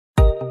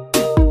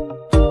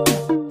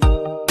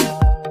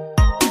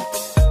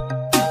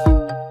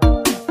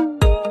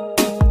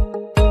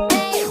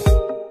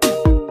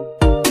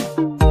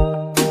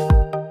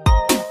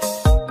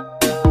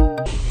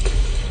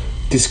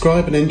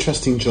Describe an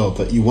interesting job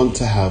that you want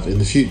to have in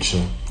the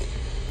future.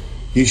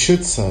 You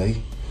should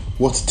say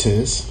what it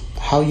is,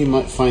 how you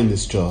might find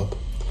this job,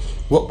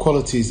 what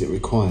qualities it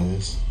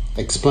requires,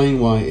 explain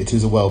why it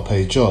is a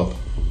well-paid job,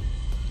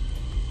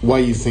 why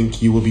you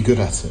think you will be good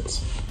at it.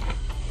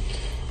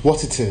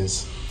 What it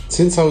is.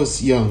 Since I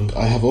was young,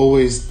 I have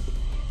always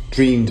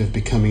dreamed of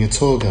becoming a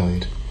tour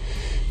guide.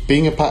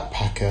 Being a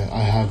backpacker,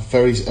 I have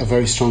a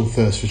very strong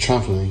thirst for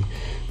travelling,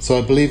 so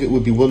I believe it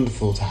would be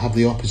wonderful to have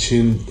the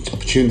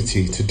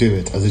opportunity to do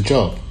it as a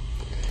job.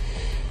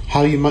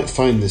 How you might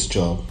find this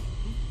job.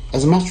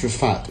 As a matter of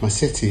fact, my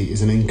city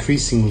is an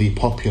increasingly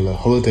popular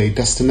holiday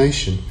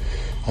destination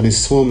and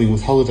is swarming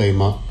with holiday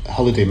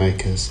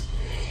makers.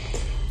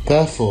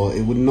 Therefore,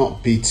 it would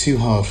not be too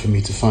hard for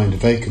me to find a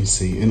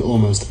vacancy in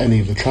almost any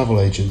of the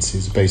travel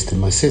agencies based in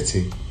my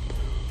city.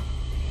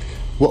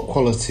 What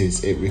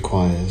qualities it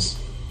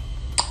requires.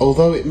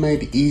 Although it may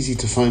be easy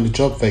to find a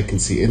job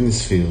vacancy in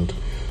this field,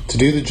 to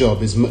do the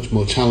job is much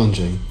more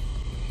challenging.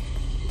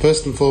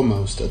 First and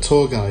foremost, a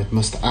tour guide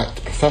must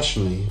act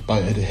professionally by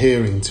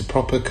adhering to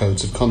proper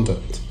codes of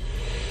conduct.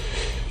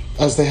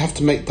 As they have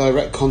to make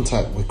direct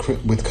contact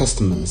with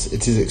customers,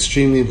 it is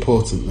extremely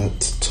important that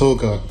tour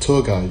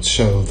guides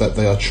show that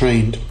they are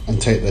trained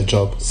and take their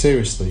job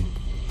seriously.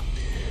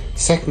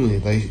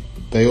 Secondly,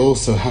 they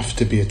also have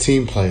to be a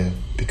team player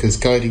because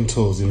guiding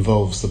tours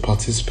involves the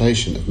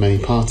participation of many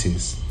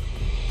parties.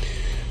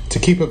 To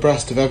keep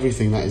abreast of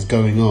everything that is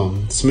going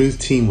on, smooth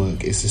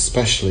teamwork is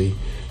especially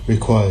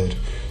required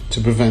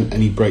to prevent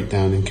any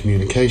breakdown in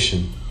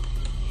communication.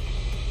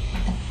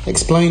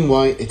 Explain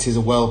why it is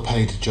a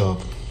well-paid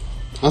job.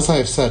 As I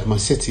have said, my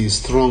city is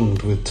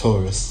thronged with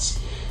tourists,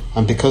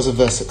 and because of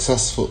their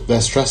stressful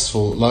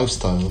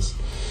lifestyles,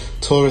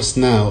 tourists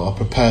now are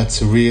prepared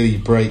to really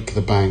break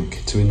the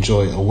bank to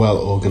enjoy a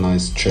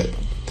well-organised trip.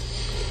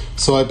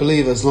 So I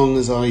believe as long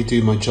as I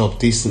do my job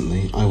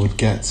decently, I would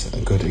get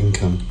a good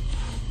income.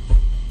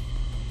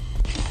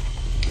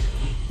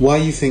 Why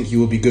you think you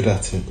will be good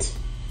at it.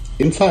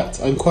 In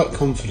fact, I'm quite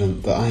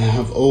confident that I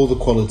have all the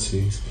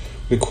qualities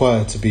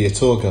required to be a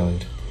tour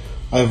guide.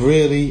 I have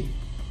really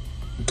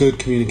good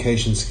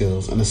communication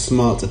skills and a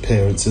smart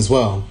appearance as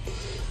well.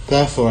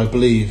 Therefore, I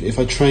believe if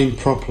I train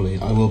properly,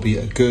 I will be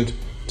a good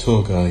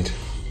tour guide.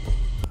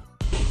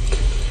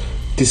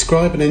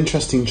 Describe an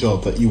interesting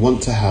job that you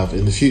want to have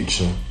in the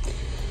future.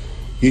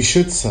 You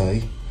should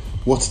say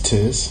what it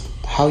is,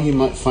 how you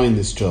might find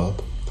this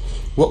job,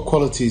 what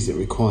qualities it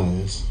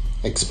requires,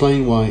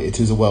 explain why it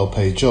is a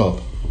well-paid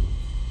job,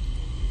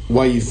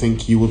 why you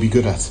think you will be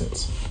good at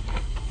it.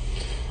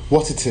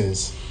 What it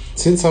is.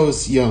 Since I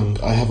was young,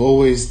 I have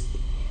always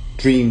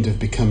dreamed of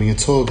becoming a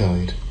tour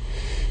guide.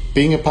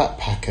 Being a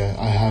backpacker,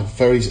 I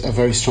have a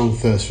very strong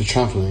thirst for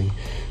travelling,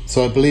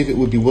 so I believe it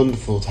would be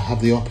wonderful to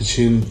have the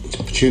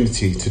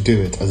opportunity to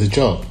do it as a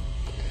job.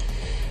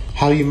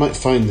 How you might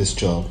find this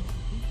job.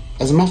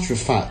 As a matter of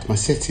fact, my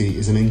city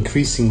is an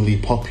increasingly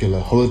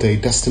popular holiday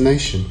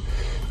destination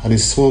and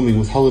is swarming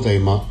with holiday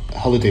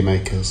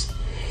makers.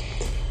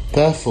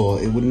 Therefore,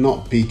 it would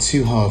not be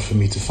too hard for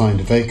me to find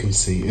a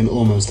vacancy in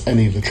almost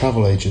any of the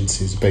travel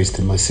agencies based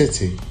in my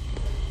city.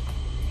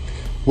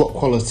 What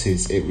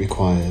qualities it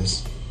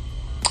requires.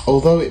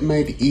 Although it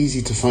may be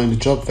easy to find a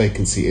job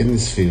vacancy in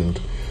this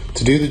field,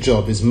 to do the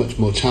job is much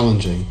more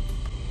challenging.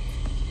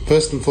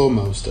 First and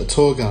foremost, a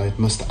tour guide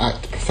must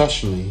act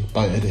professionally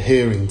by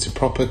adhering to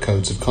proper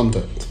codes of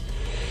conduct.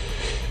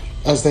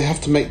 As they have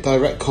to make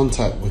direct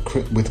contact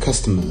with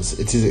customers,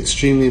 it is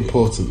extremely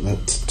important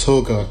that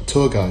tour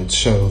guides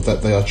show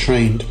that they are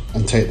trained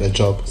and take their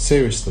job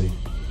seriously.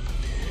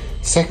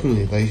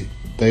 Secondly,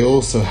 they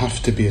also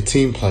have to be a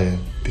team player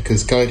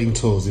because guiding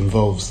tours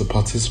involves the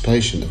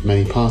participation of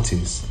many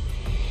parties.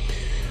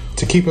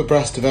 To keep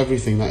abreast of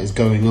everything that is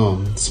going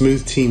on,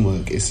 smooth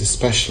teamwork is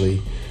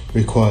especially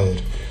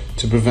required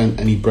to prevent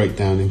any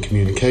breakdown in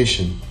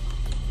communication.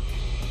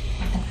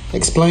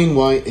 Explain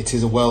why it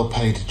is a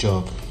well-paid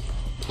job.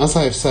 As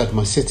I have said,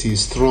 my city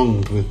is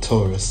thronged with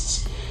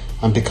tourists,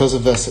 and because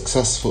of their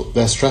stressful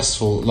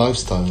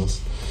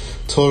lifestyles,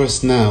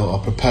 tourists now are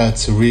prepared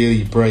to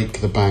really break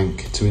the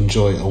bank to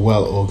enjoy a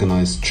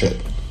well-organised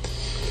trip.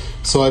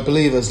 So I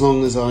believe as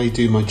long as I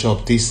do my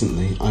job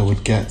decently, I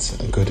would get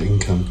a good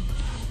income.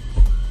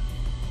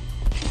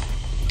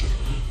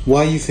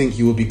 Why you think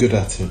you will be good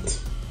at it.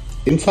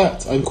 In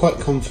fact, I'm quite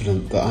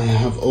confident that I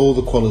have all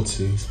the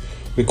qualities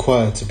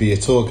required to be a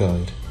tour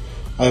guide.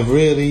 I have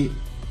really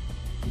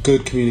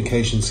good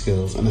communication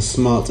skills and a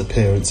smart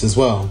appearance as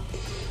well.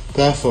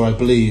 Therefore, I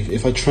believe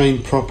if I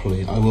train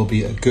properly, I will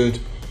be a good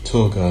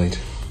tour guide.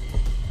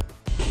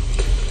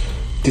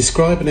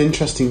 Describe an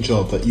interesting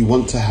job that you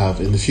want to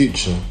have in the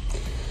future.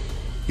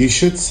 You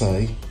should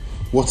say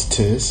what it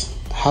is,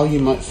 how you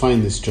might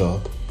find this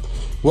job,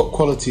 what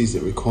qualities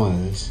it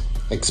requires,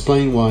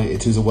 explain why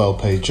it is a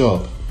well-paid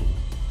job,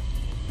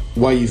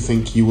 why you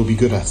think you will be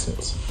good at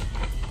it.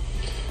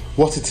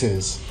 What it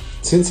is.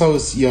 Since I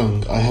was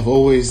young, I have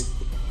always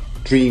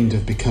dreamed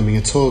of becoming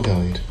a tour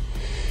guide.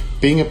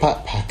 Being a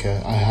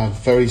backpacker, I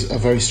have a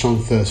very strong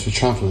thirst for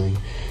travelling,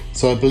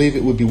 so I believe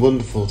it would be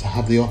wonderful to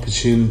have the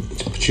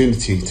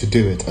opportunity to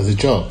do it as a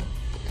job.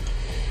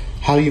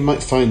 How you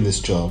might find this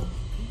job?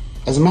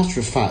 As a matter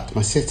of fact,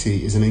 my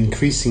city is an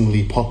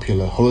increasingly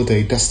popular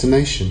holiday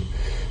destination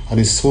and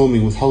is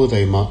swarming with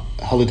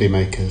holiday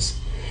makers.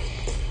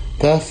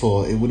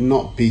 Therefore, it would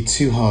not be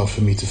too hard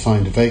for me to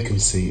find a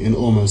vacancy in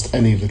almost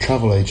any of the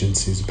travel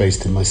agencies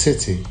based in my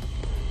city.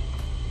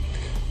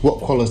 What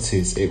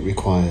qualities it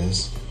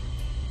requires?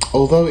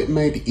 Although it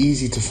may be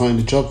easy to find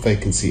a job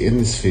vacancy in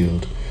this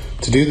field,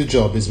 to do the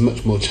job is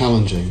much more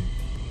challenging.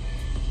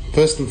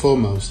 First and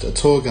foremost, a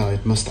tour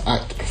guide must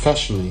act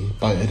professionally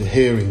by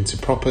adhering to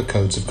proper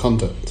codes of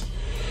conduct.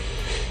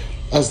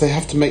 As they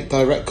have to make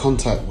direct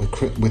contact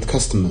with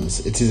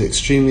customers, it is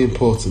extremely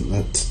important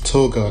that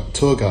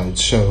tour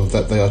guides show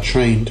that they are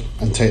trained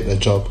and take their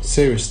job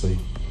seriously.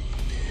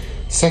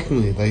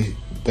 Secondly,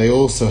 they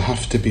also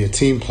have to be a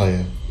team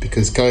player,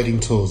 because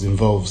guiding tours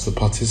involves the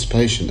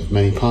participation of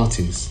many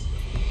parties.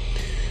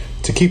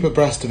 To keep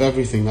abreast of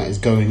everything that is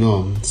going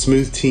on,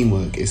 smooth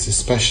teamwork is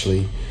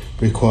especially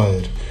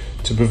required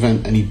to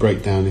prevent any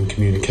breakdown in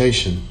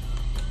communication.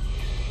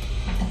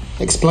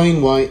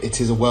 Explain why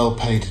it is a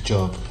well-paid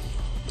job.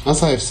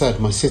 As I have said,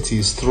 my city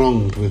is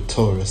thronged with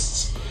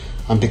tourists,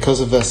 and because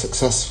of their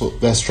stressful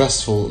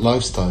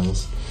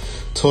lifestyles,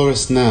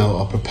 tourists now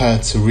are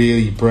prepared to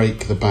really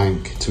break the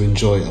bank to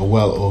enjoy a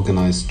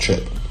well-organised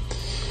trip.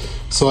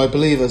 So I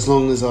believe as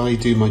long as I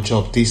do my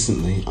job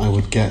decently, I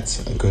would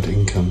get a good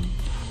income.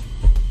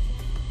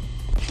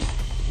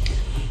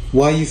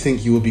 Why you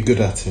think you will be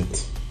good at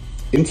it?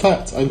 In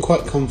fact, I'm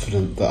quite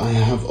confident that I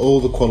have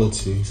all the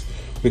qualities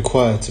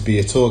required to be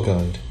a tour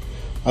guide.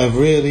 I have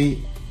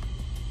really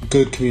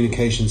good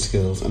communication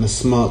skills and a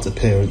smart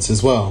appearance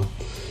as well.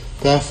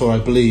 Therefore, I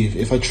believe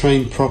if I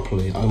train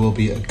properly, I will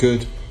be a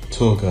good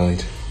tour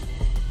guide.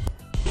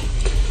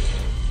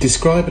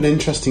 Describe an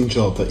interesting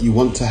job that you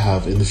want to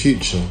have in the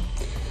future.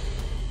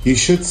 You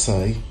should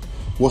say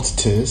what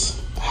it is,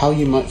 how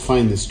you might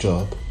find this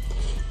job,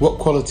 what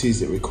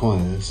qualities it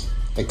requires,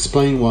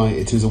 explain why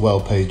it is a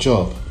well-paid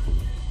job,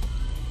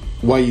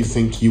 why you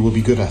think you will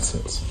be good at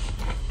it.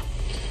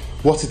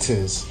 What it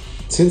is.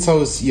 Since I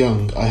was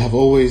young, I have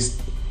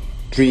always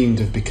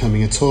dreamed of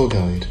becoming a tour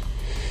guide.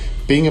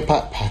 Being a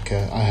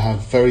backpacker, I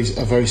have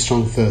a very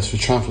strong thirst for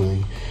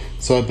travelling,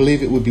 so I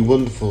believe it would be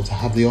wonderful to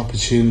have the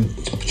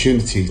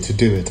opportunity to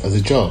do it as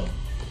a job.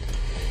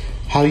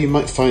 How you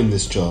might find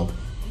this job?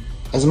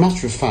 As a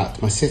matter of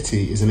fact, my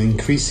city is an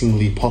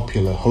increasingly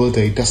popular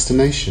holiday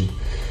destination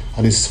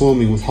and is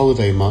swarming with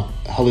holiday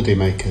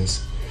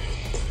makers.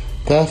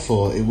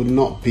 Therefore, it would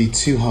not be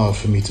too hard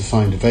for me to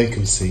find a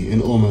vacancy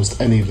in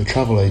almost any of the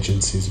travel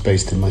agencies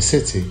based in my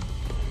city.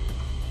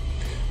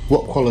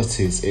 What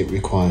qualities it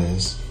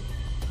requires?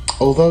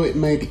 Although it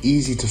may be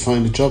easy to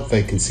find a job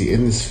vacancy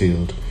in this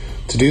field,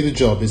 to do the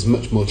job is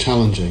much more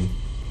challenging.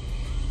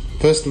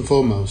 First and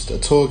foremost, a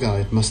tour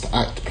guide must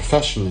act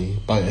professionally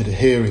by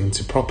adhering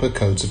to proper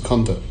codes of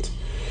conduct.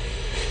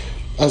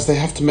 As they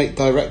have to make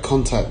direct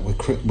contact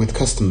with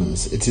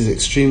customers, it is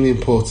extremely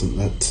important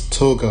that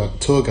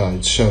tour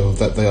guides show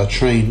that they are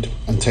trained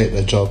and take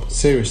their job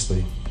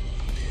seriously.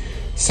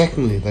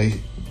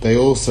 Secondly, they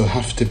also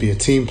have to be a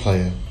team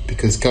player,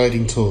 because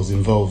guiding tours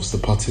involves the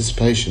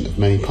participation of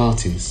many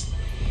parties.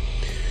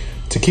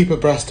 To keep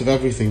abreast of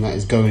everything that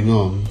is going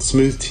on,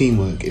 smooth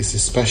teamwork is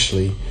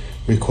especially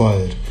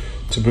required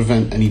to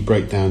prevent any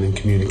breakdown in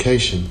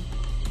communication.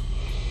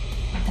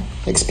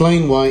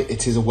 Explain why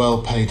it is a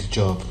well-paid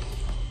job.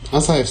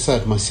 As I have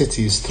said, my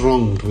city is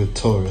thronged with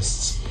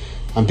tourists,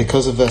 and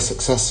because of their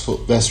stressful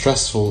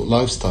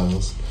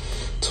lifestyles,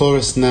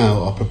 tourists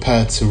now are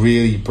prepared to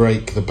really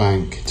break the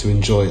bank to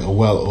enjoy a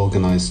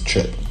well-organised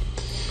trip.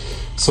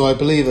 So I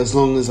believe as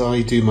long as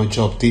I do my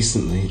job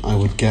decently, I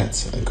would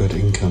get a good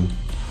income.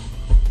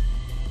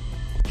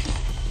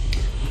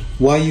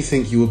 Why you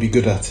think you will be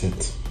good at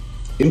it?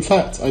 In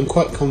fact, I'm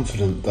quite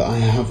confident that I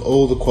have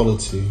all the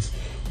qualities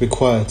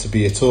required to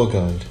be a tour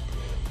guide.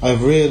 I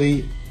have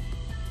really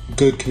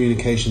good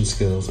communication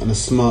skills and a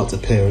smart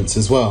appearance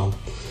as well.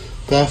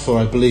 Therefore,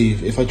 I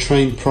believe if I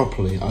train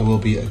properly, I will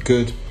be a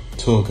good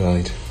tour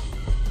guide.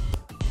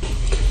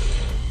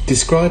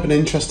 Describe an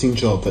interesting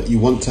job that you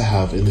want to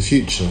have in the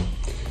future.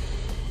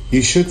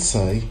 You should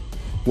say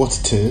what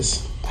it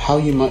is, how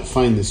you might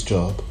find this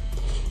job,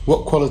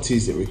 what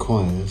qualities it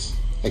requires,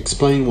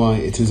 explain why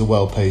it is a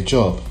well-paid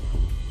job,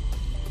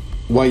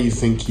 why you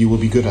think you will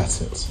be good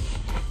at it.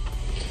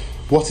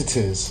 What it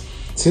is.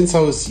 Since I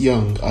was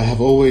young, I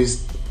have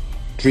always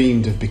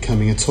dreamed of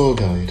becoming a tour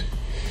guide.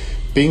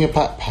 Being a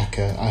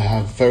backpacker, I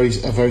have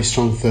a very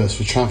strong thirst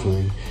for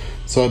travelling,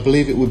 so I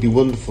believe it would be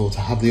wonderful to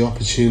have the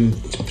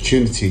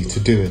opportunity to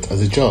do it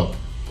as a job.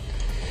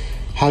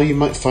 How you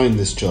might find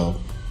this job?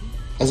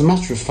 As a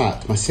matter of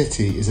fact, my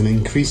city is an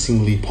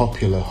increasingly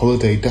popular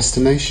holiday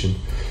destination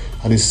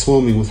and is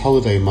swarming with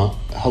holiday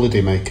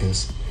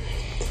makers.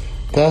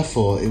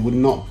 Therefore, it would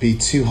not be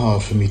too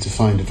hard for me to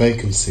find a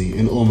vacancy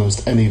in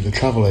almost any of the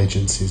travel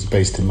agencies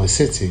based in my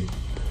city.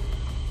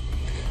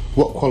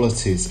 What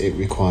qualities it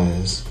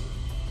requires?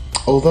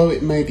 Although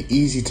it may be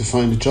easy to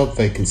find a job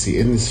vacancy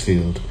in this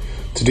field,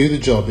 to do the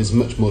job is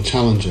much more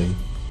challenging.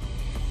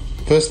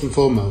 First and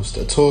foremost,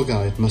 a tour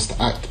guide must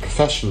act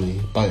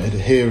professionally by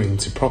adhering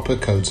to proper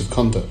codes of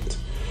conduct.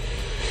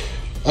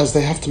 As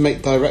they have to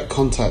make direct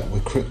contact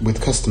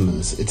with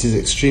customers, it is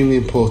extremely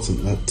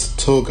important that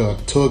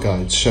tour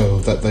guides show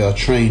that they are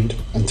trained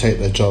and take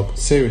their job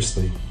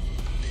seriously.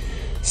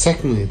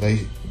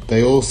 Secondly,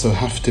 they also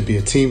have to be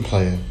a team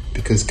player,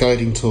 because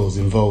guiding tours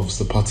involves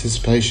the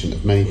participation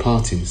of many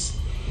parties.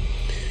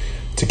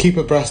 To keep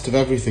abreast of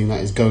everything that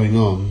is going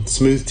on,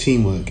 smooth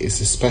teamwork is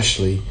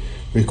especially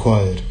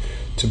required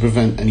to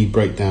prevent any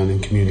breakdown in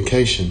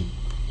communication.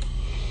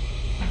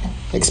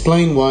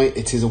 Explain why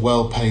it is a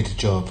well-paid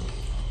job.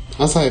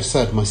 As I have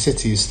said, my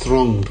city is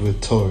thronged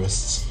with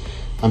tourists,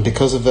 and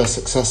because of their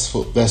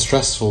stressful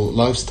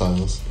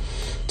lifestyles,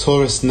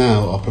 tourists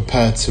now are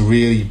prepared to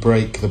really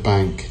break the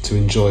bank to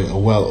enjoy a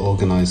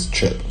well-organised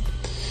trip.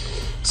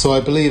 So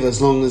I believe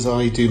as long as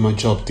I do my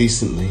job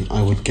decently,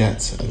 I would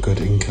get a good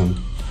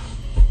income.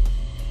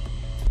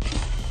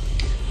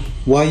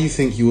 Why you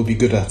think you will be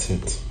good at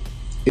it?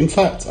 In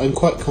fact, I'm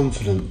quite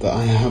confident that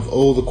I have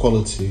all the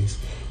qualities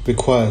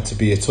required to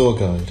be a tour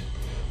guide.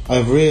 I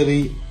have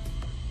really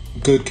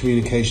good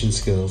communication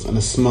skills and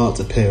a smart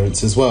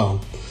appearance as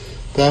well.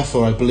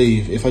 Therefore, I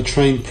believe if I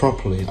train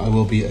properly, I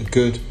will be a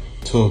good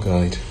tour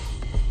guide.